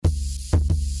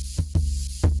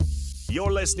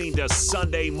You're listening to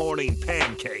Sunday Morning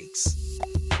Pancakes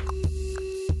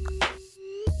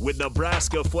with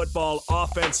Nebraska football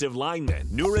offensive lineman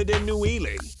Nuruddin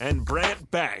Nuili and Brant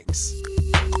Banks.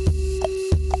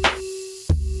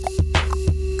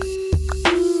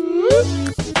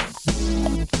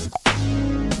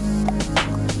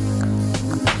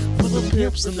 Little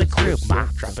pips in the crib, ma,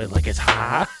 drop it like it's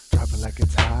hot. Drop it like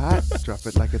it's hot. Drop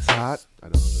it like it's hot. I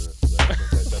don't know.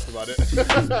 That's about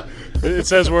it. It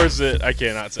says words that I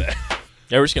cannot say.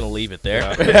 Yeah, we're just going to leave it there.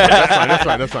 Yeah.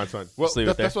 That's fine. Well, Just leave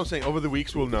it there. that's what I'm saying. Over the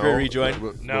weeks, we'll know.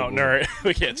 Rejoin? No,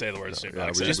 we can't say the words. Yeah, we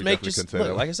Just definitely make, couldn't say look,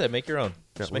 that. like I said, make your own.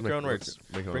 Just we'll make your own words.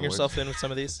 make our Bring own yourself in with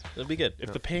some of these. It'll be good.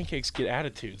 If the pancakes get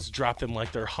attitudes, drop them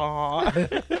like they're hot.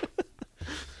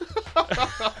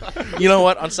 You know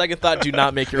what? On second thought, do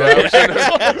not make your own.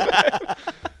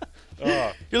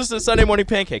 You're listening to Sunday Morning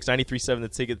Pancakes, 93.7 The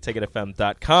Ticket,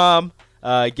 ticketfm.com.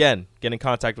 Again, get in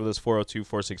contact with us,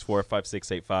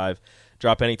 402-464-5685.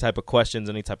 Drop any type of questions,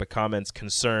 any type of comments,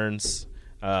 concerns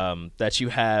that you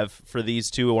have for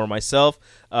these two or myself.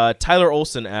 Tyler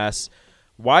Olson asks,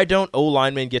 why don't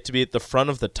O-Linemen get to be at the front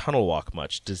of the tunnel walk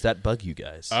much? Does that bug you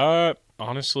guys?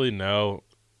 Honestly, no.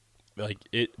 Like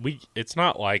it's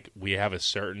not like we have a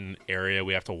certain area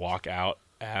we have to walk out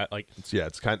at. Like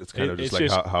it's kind of just like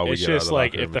just, how we it's get out of just the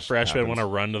like locker room, if the it freshmen want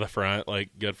happens. to run to the front, like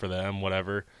good for them,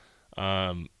 whatever.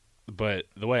 But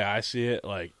the way I see it,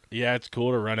 like yeah, it's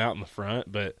cool to run out in the front,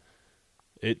 but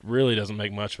it really doesn't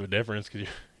make much of a difference because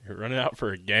you're running out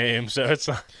for a game, so it's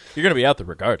not, You're going to be out there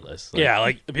regardless. yeah,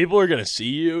 like the people are gonna see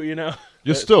you, you know.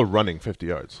 You're still running 50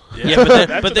 yards.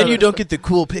 Yeah, but then you don't get the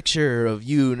cool picture of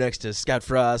you next to Scott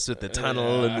Frost with the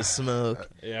tunnel and the smoke.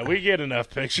 Yeah, we get enough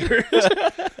pictures.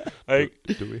 Like,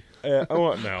 Do we? I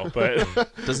won't know, but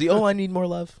Does the O-line need more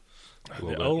love?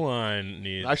 the O line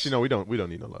needs. Actually, no, we don't. We don't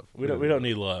need no love. we don't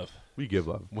need love. We give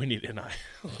love. We need NI.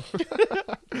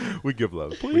 We give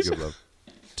love. Please? We give love.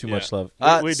 Too Yeah. much love.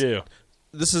 We do.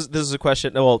 This is a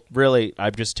question. Well, really,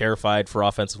 I'm just terrified for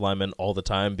offensive linemen all the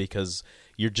time because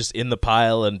you're just in the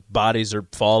pile and bodies are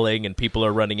falling and people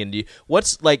are running into you.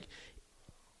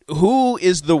 Who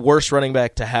is the worst running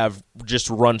back to have just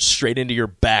run straight into your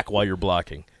back while you're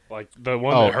blocking? Like the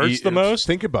one that hurts the most.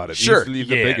 Think about it. Sure. Easily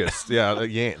the Yant. biggest. Yeah,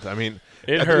 like Yant. I mean,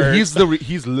 It hurts.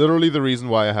 He's literally the reason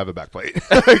why I have a back plate.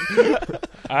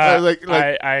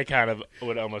 I kind of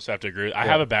would almost have to agree. I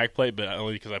Yeah. have a back plate, but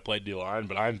only because I played D-line.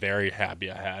 But I'm very happy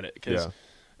I had it because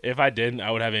if I didn't,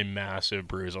 I would have a massive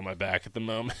bruise on my back at the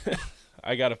moment.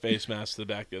 I got a face mask to the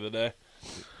back the other day.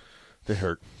 They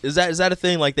hurt. Is that a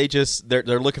thing? Like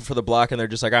they're looking for the block and they're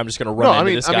just like, I'm just going to run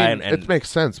into this guy and it makes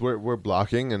sense. We're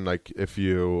blocking, and like if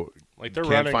you Like they're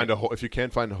can't running. find a hole, if you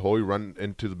can't find a hole, you run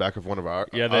into the back of one of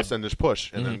us and just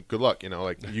push, and then good luck. You know,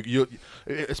 like you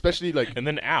especially like and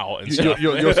then out and stuff.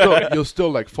 you'll still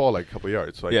like fall like a couple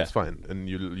yards. Like Yeah. it's fine, and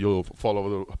you'll fall over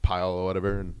the pile or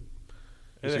whatever, and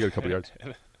you still get a couple yards.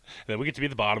 And then we get to be at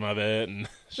the bottom of it, and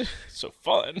it's so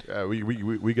fun. Yeah,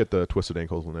 we get the twisted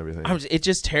ankles and everything. it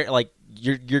just like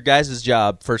your guys'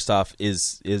 job first off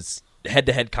is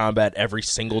head-to-head combat every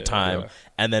single time,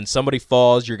 and then somebody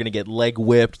falls, you're gonna get leg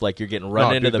whipped, like you're getting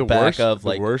run into the back of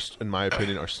like the worst in my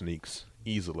opinion are sneaks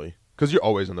easily because you're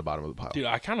always on the bottom of the pile. Dude,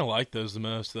 I kind of like those the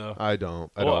most, though. I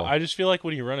don't at Well, all. I just feel like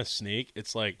when you run a sneak,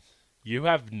 it's like you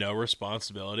have no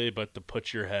responsibility but to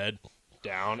put your head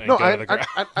down and No, go to the ground.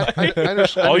 I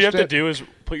understand. All you have to do is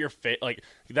put your face. Like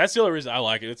that's the only reason I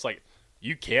like it. It's like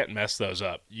you can't mess those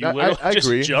up. You literally I just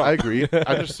agree. jump. I agree.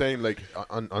 I'm just saying, like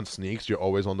on sneaks, you're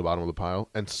always on the bottom of the pile,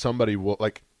 and somebody will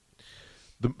like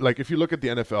if you look at the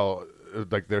NFL,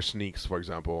 like their sneaks, for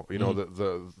example, you know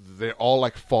they're all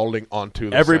like falling onto.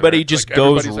 The Everybody center. just Like,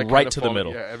 goes everybody's, like, right kind of to the falling-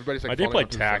 middle. Yeah, everybody's like. I did falling play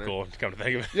onto the center. tackle. Come to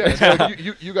think of it. Yeah, it's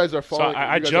like you guys are So falling.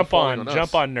 I you guys are jump falling on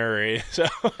us. Nuri. So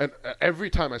And every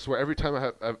time, I swear, every time I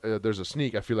have there's a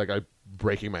sneak, I feel like I'm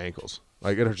breaking my ankles.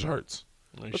 Like it just hurts.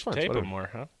 you That's should fine, tape whatever. them more,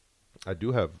 huh? I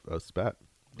do have a spat.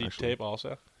 Do you actually. tape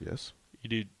also? Yes. You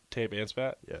do tape and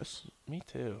spat? Yes. Me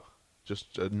too.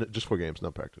 Just for games,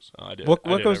 not practice. Oh, I do. What I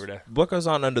do it goes every day. what goes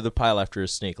on under the pile after a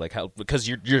sneak? Like how because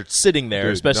you're sitting there,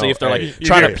 Dude, especially no, if they're hey, like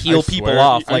trying hey, to peel I people swear-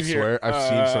 off. I Like swear, I've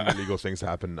seen some illegal things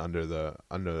happen under the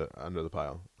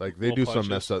pile. Like they do Little some punches.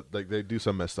 messed up. Like they do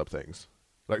some messed up things.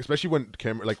 Like especially when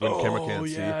camera can't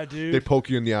yeah, see. dude. They poke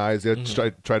you in the eyes. They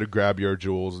try to grab your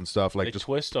jewels and stuff. Like They just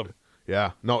twist them.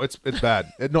 yeah. No, it's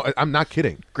bad. No, I'm not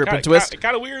kidding. grip and twist.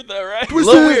 Kind of weird though, right? A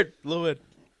little weird.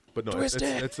 But no, Twist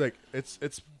it. it's like it's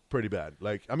pretty bad.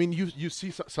 Like I mean, you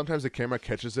see sometimes the camera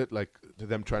catches it, like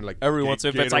them trying to like Every once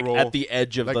in a while, it's like gator at roll, the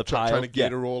edge of like the pile. trying to Yeah.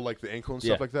 gator roll like the ankle and Yeah.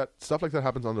 stuff like that. Stuff like that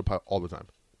happens on the pile all the time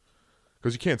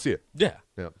because you can't see it. Yeah,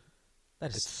 Yeah,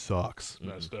 that it is sucks.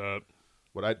 Messed up.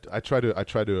 What I try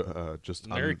to just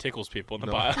Mary tickles people in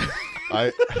the bio.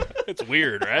 I It's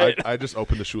weird, right? I just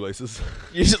open the shoelaces.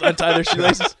 You just untie their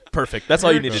shoelaces. Perfect. That's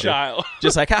all you need to do. Child.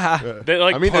 Just like, haha. They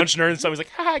like I mean, punched her and somebody's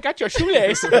like, "Ha, I got your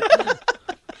shoelace."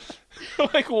 I'm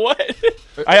like, what?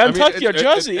 I untucked your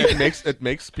jersey. It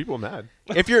makes people mad.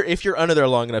 If you're under there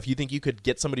long enough, you think you could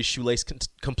get somebody's shoelace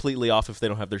completely off if they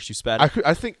don't have their shoe spatted?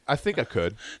 I think I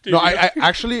could. Dude, No, I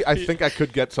actually think I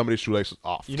could get somebody's shoelaces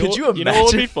off. You Could you You know what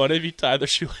would imagine? be fun if you tie their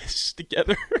shoelaces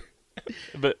together?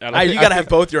 But I don't You think- got to have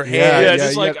both your hands. yeah, yeah,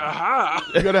 just you like got-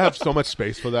 aha. You gotta have so much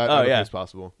space for that. Oh, yeah. It's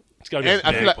possible. It's gotta be And a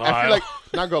I big feel like pile.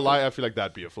 not gonna lie, I feel like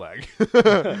that'd be a flag.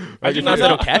 I do not if they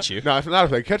don't catch you. No, not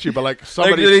if they catch you, but like Like,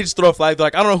 somebody they just throw a flag. They're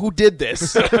like, I don't know who did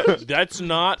this. That's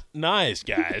not nice,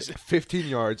 guys. 15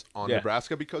 yards on Yeah.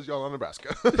 Nebraska because y'all on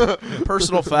Nebraska.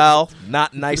 Personal foul,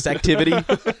 not nice activity.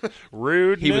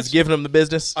 Rude. He was giving them the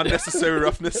business. Unnecessary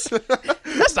roughness.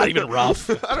 That's not even rough.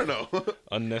 I don't know.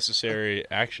 unnecessary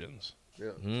actions.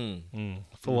 Yeah.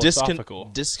 Philosophical.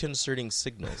 Disconcerting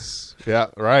signals. Yeah,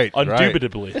 right.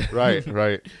 Undoubtedly. Right,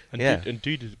 right. Yeah.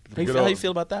 Indubitably. How you feel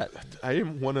about that? I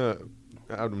didn't want to.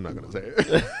 I'm not gonna say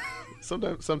it.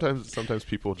 Sometimes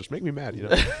people just make me mad. You know.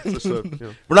 It's just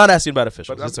We're not asking about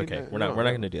officials. But I It's mean, okay. no, We're not no.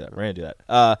 going to do that. We're going to do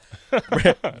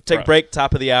that. Take a break.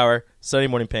 Top of the hour. Sunday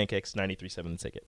morning pancakes. 93.7 The Ticket.